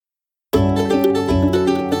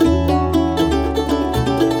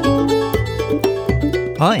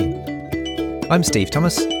Hi, I'm Steve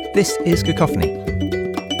Thomas. This is Cacophony.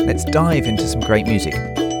 Let's dive into some great music,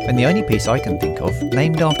 and the only piece I can think of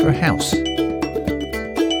named after a house.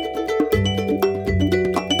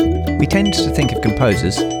 We tend to think of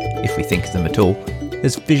composers, if we think of them at all,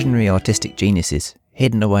 as visionary artistic geniuses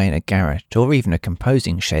hidden away in a garret or even a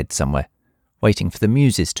composing shed somewhere, waiting for the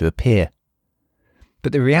muses to appear.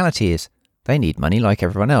 But the reality is, they need money like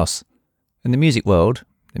everyone else, and the music world,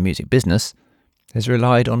 the music business, has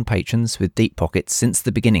relied on patrons with deep pockets since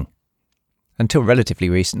the beginning. Until relatively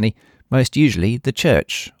recently, most usually the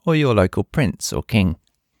church or your local prince or king.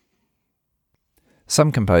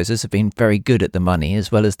 Some composers have been very good at the money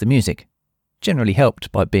as well as the music, generally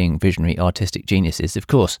helped by being visionary artistic geniuses, of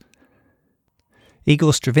course.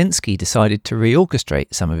 Igor Stravinsky decided to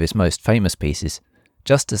reorchestrate some of his most famous pieces,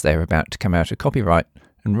 just as they were about to come out of copyright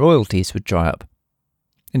and royalties would dry up.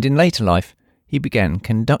 And in later life, he began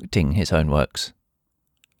conducting his own works.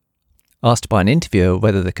 Asked by an interviewer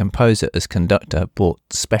whether the composer as conductor brought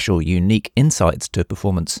special, unique insights to a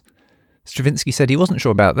performance, Stravinsky said he wasn't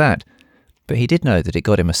sure about that, but he did know that it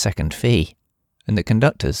got him a second fee, and that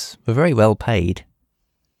conductors were very well paid.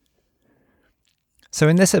 So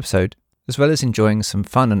in this episode, as well as enjoying some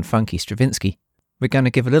fun and funky Stravinsky, we're going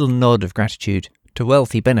to give a little nod of gratitude to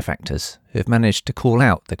wealthy benefactors who have managed to call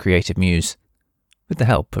out the creative muse, with the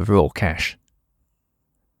help of raw cash.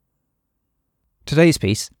 Today's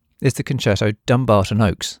piece is the concerto Dumbarton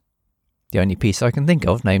Oaks, the only piece I can think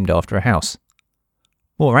of named after a house.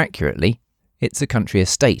 More accurately, it's a country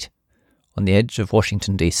estate on the edge of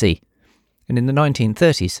Washington, D.C., and in the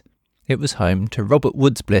 1930s it was home to Robert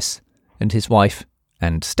Woods Bliss and his wife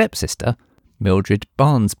and stepsister, Mildred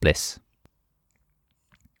Barnes Bliss.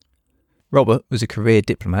 Robert was a career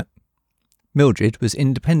diplomat. Mildred was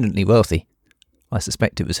independently wealthy. I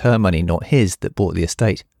suspect it was her money, not his, that bought the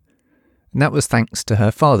estate. And that was thanks to her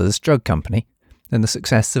father's drug company and the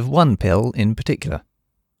success of one pill in particular.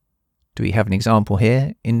 Do we have an example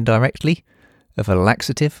here, indirectly, of a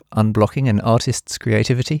laxative unblocking an artist's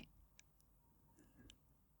creativity?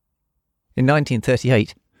 In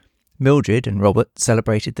 1938, Mildred and Robert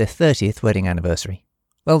celebrated their 30th wedding anniversary.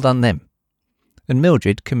 Well done them. And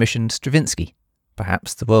Mildred commissioned Stravinsky,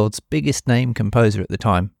 perhaps the world's biggest name composer at the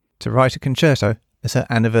time, to write a concerto as her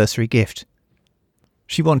anniversary gift.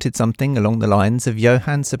 She wanted something along the lines of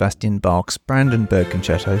Johann Sebastian Bach's Brandenburg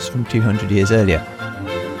concertos from 200 years earlier.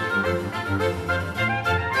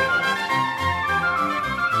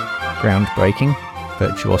 Groundbreaking,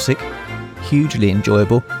 virtuosic, hugely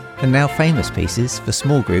enjoyable, and now famous pieces for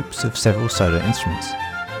small groups of several solo instruments.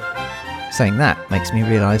 Saying that makes me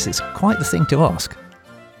realise it's quite the thing to ask.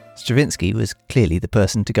 Stravinsky was clearly the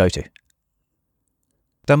person to go to.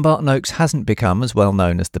 Dumbarton Oaks hasn't become as well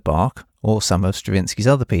known as the Bach or some of Stravinsky's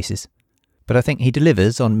other pieces, but I think he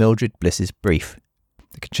delivers on Mildred Bliss's brief.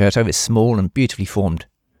 The concerto is small and beautifully formed,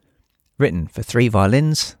 written for 3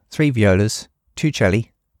 violins, 3 violas, 2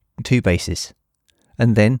 celli, and 2 basses,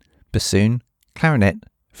 and then bassoon, clarinet,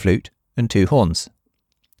 flute, and 2 horns.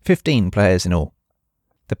 15 players in all.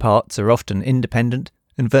 The parts are often independent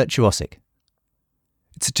and virtuosic.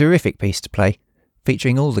 It's a terrific piece to play,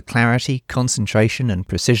 featuring all the clarity, concentration and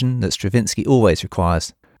precision that Stravinsky always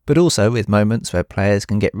requires, but also with moments where players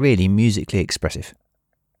can get really musically expressive.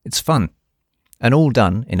 It's fun, and all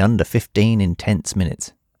done in under 15 intense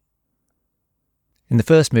minutes. In the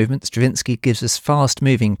first movement, Stravinsky gives us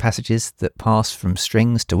fast-moving passages that pass from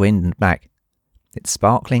strings to wind and back. It's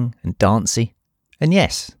sparkling and dancey, and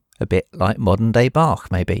yes, a bit like modern-day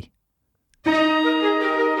Bach, maybe.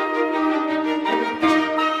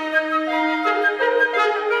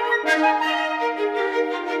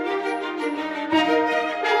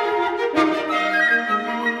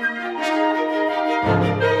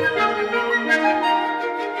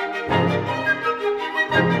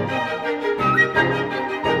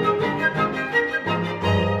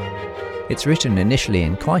 It's written initially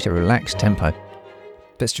in quite a relaxed tempo,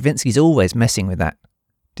 but Stravinsky's always messing with that,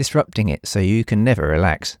 disrupting it so you can never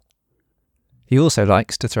relax. He also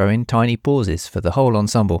likes to throw in tiny pauses for the whole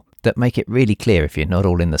ensemble that make it really clear if you're not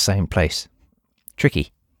all in the same place.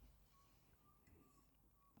 Tricky.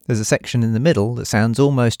 There's a section in the middle that sounds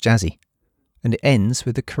almost jazzy, and it ends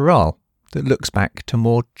with a chorale that looks back to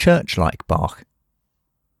more church-like Bach.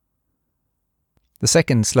 The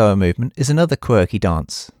second slower movement is another quirky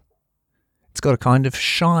dance. It's got a kind of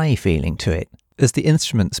shy feeling to it. As the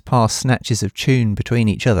instruments pass snatches of tune between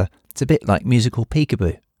each other, it's a bit like musical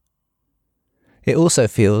peekaboo. It also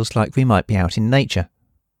feels like we might be out in nature.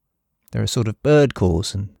 There are sort of bird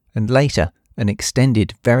calls and later an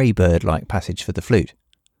extended, very bird-like passage for the flute.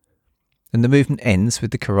 And the movement ends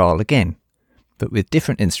with the chorale again, but with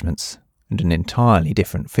different instruments and an entirely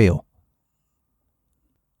different feel.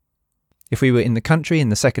 If we were in the country in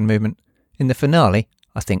the second movement, in the finale,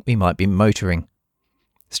 I think we might be motoring.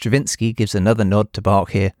 Stravinsky gives another nod to Bach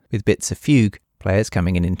here, with bits of fugue, players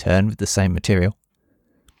coming in turn with the same material.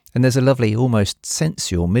 And there's a lovely, almost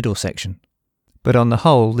sensual middle section. But on the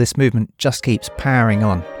whole, this movement just keeps powering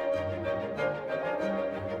on,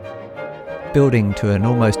 building to an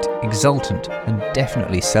almost exultant and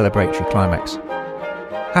definitely celebratory climax.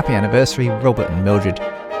 Happy anniversary, Robert and Mildred,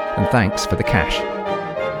 and thanks for the cash.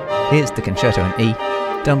 Here's the Concerto in E,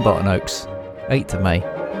 Dumbarton Oaks, 8th of May,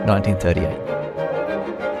 1938.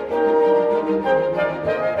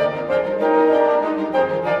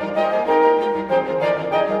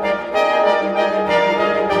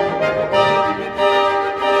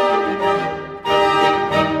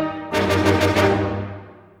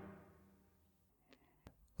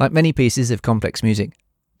 Like many pieces of complex music,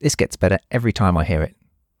 this gets better every time I hear it.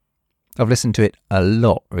 I've listened to it a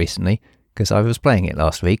lot recently because I was playing it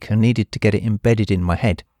last week and needed to get it embedded in my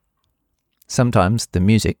head. Sometimes the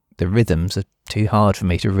music, the rhythms are too hard for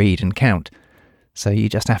me to read and count, so you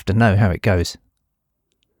just have to know how it goes.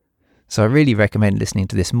 So I really recommend listening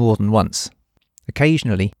to this more than once.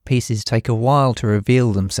 Occasionally, pieces take a while to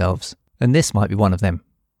reveal themselves, and this might be one of them.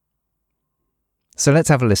 So let's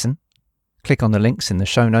have a listen. Click on the links in the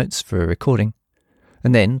show notes for a recording,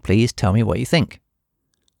 and then please tell me what you think.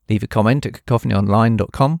 Leave a comment at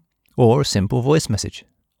cacophonyonline.com or a simple voice message.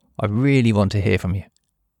 I really want to hear from you.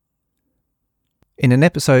 In an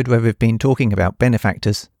episode where we've been talking about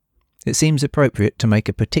benefactors, it seems appropriate to make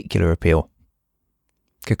a particular appeal.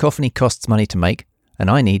 Cacophony costs money to make, and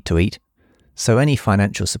I need to eat, so any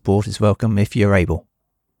financial support is welcome if you're able.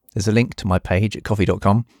 There's a link to my page at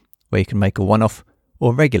ko-fi.com where you can make a one-off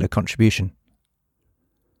or regular contribution.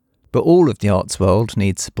 But all of the arts world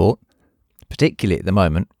needs support, particularly at the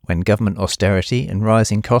moment when government austerity and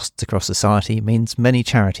rising costs across society means many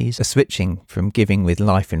charities are switching from giving with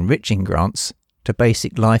life-enriching grants to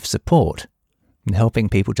basic life support and helping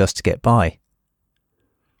people just to get by.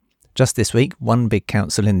 Just this week, one big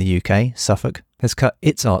council in the UK, Suffolk, has cut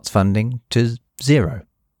its arts funding to zero.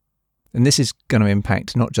 And this is going to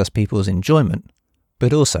impact not just people's enjoyment,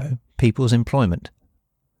 but also people's employment.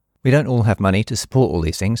 We don't all have money to support all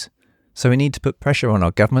these things, so we need to put pressure on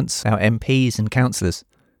our governments, our MPs and councillors,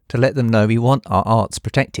 to let them know we want our arts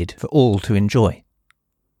protected for all to enjoy.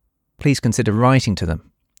 Please consider writing to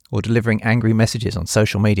them, or delivering angry messages on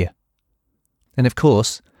social media. And of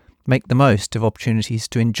course, make the most of opportunities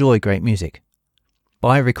to enjoy great music.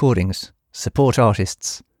 Buy recordings, support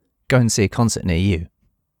artists, go and see a concert near you.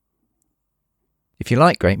 If you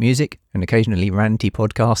like great music and occasionally ranty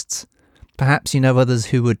podcasts, perhaps you know others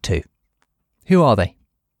who would too. Who are they?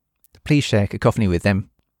 Please share Cacophony with them.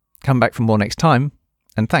 Come back for more next time,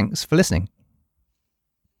 and thanks for listening.